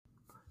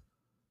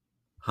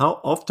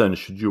How often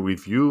should you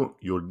review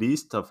your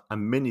list of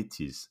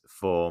amenities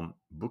for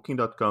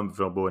Booking.com,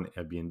 Vrbo, and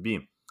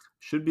Airbnb?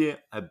 Should be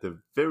at the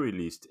very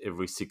least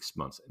every 6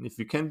 months. And if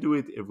you can do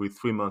it every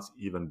 3 months,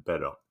 even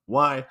better.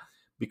 Why?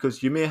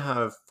 Because you may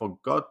have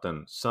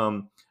forgotten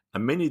some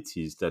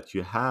amenities that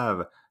you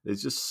have.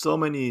 There's just so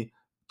many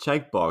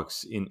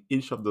checkbox in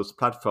each of those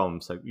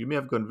platforms. Like you may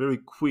have gone very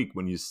quick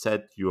when you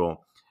set your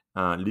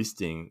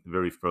listing the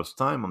very first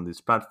time on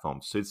this platform.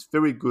 So it's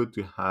very good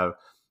to have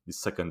the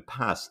second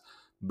pass,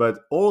 but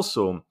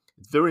also,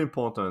 it's very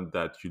important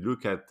that you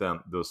look at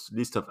those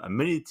list of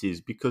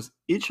amenities because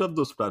each of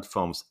those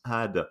platforms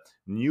add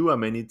new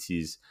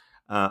amenities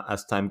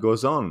as time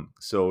goes on.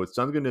 So it's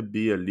not going to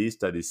be a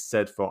list that is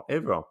set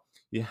forever.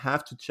 You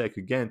have to check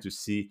again to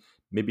see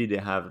maybe they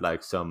have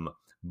like some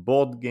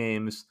board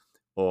games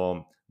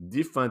or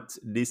different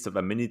list of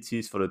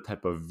amenities for the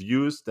type of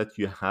views that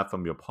you have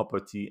from your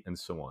property and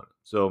so on.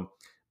 So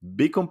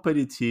be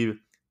competitive,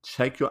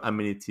 check your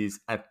amenities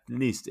at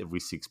least every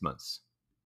 6 months.